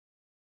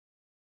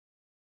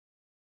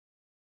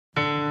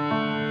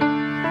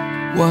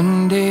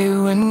One day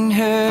when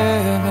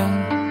heaven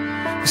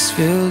was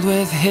filled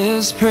with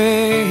His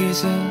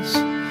praises,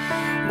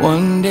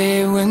 one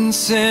day when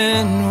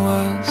sin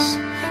was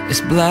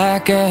as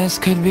black as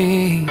could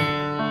be,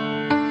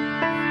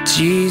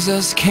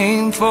 Jesus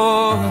came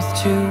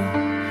forth to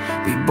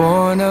be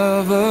born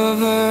of a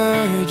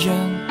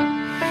virgin.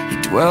 He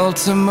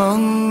dwelt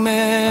among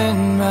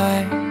men,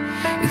 my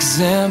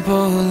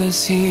example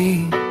is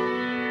He.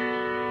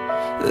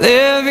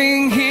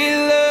 Living He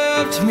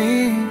loved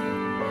me,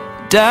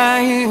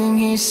 dying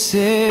He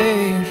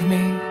saved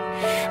me,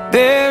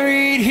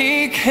 buried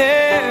He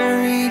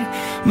carried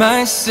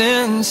my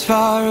sins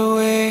far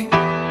away,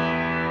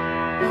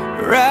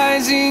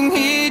 rising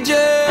He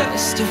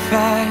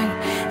justified,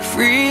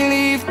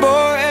 freely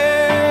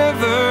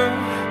forever.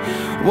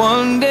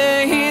 One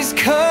day He's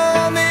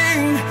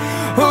coming,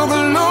 oh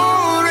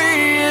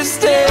glorious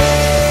day.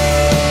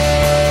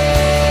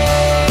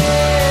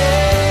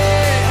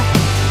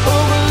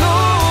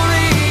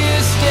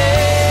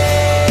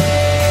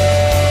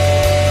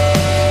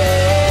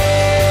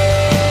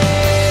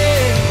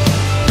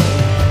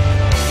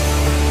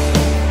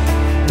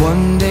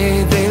 One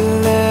day they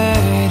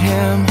led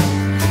Him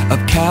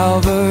up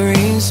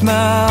Calvary's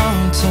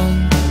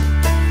mountain.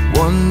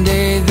 One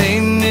day they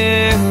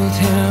nailed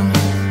Him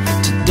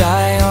to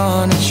die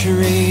on a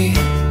tree.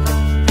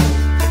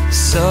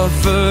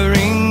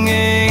 Suffering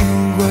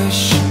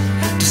anguish,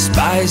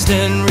 despised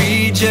and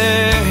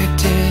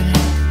rejected,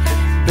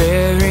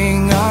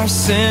 bearing our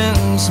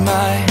sins,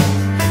 my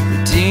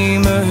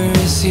Redeemer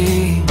is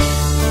He.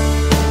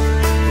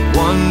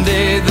 One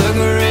day the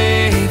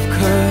grave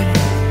could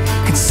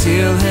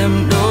conceal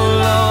Him no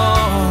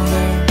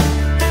longer.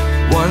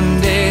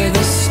 One day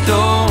the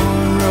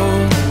stone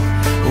rolled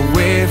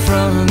away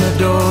from the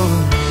door.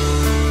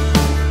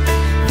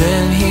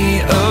 Then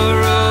He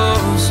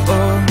arose,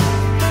 oh,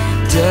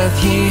 death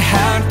He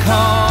had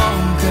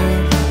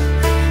conquered,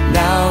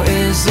 now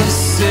is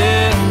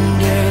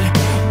ascended,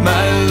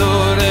 my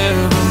Lord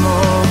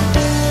evermore.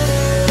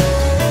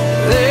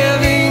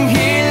 Living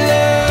He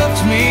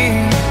loved me,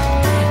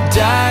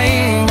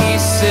 dying He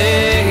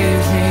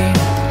saved me,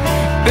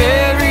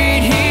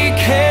 buried He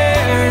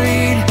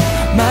carried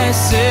my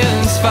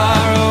sins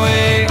far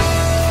away,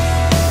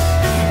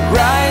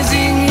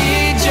 rising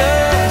He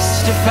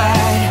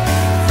justified,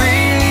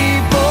 freely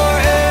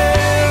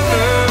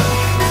forever.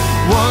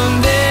 One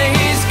day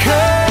He's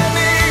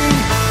coming,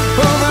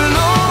 oh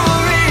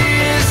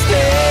glorious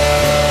day,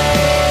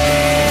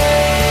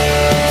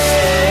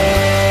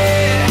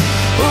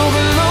 oh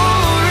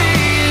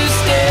glorious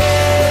day,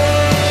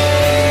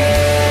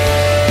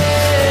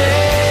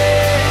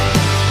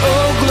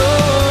 oh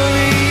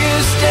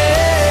glorious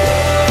day,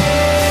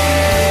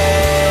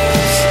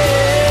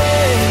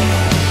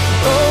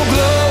 oh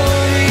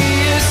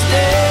glorious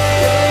day.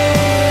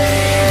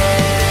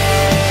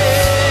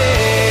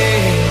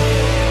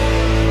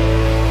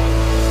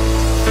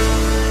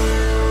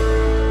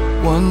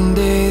 One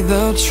day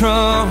the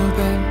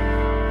trumpet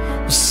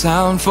will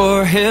sound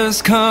for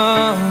His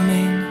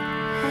coming.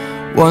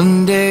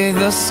 One day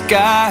the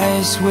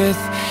skies with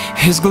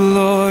His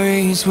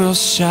glories will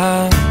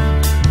shine.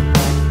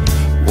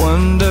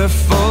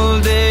 Wonderful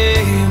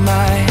day,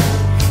 my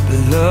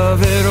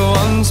beloved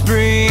ones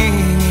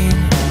bringing,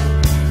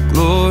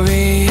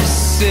 glorious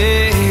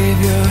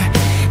Savior,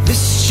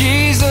 this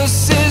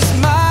Jesus is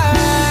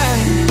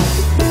mine.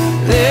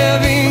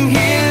 Living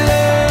He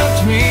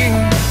loved me,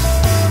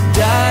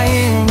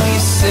 dying He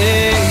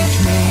saved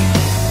me,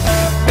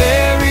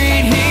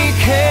 buried He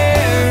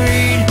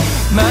carried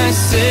my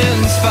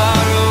sins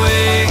far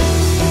away,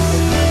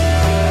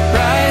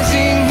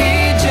 rising He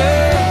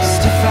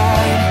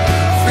justified,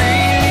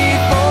 freely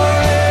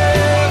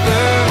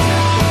forever.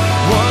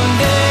 One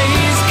day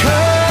He's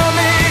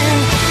coming,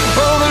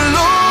 oh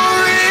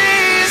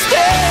glorious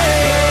day,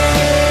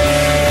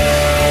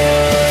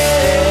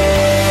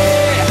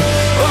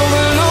 oh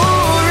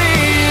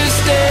glorious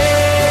day,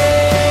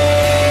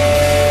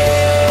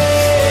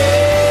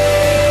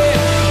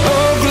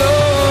 oh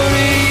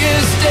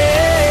glorious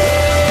day,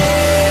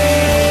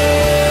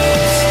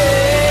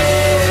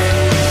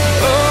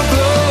 oh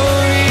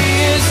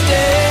glorious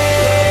day,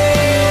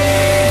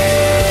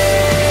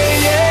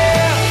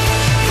 yeah,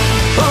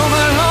 oh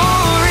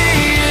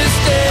glorious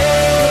day,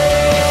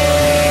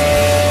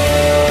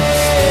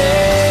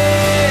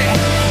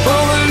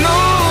 oh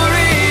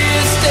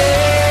glorious day,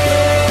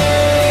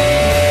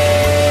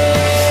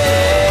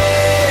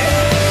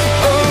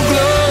 oh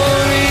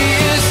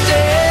glorious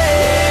day,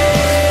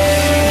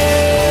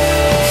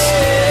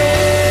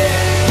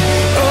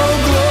 oh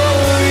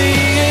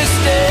glorious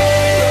day.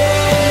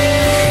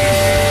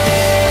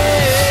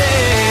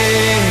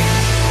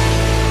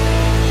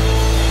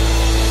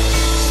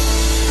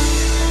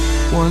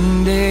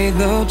 One day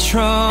the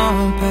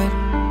trumpet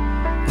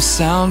will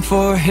sound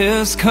for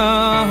His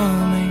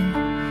coming.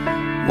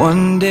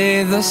 One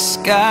day the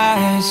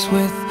skies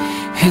with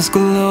His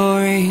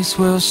glories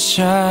will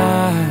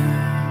shine.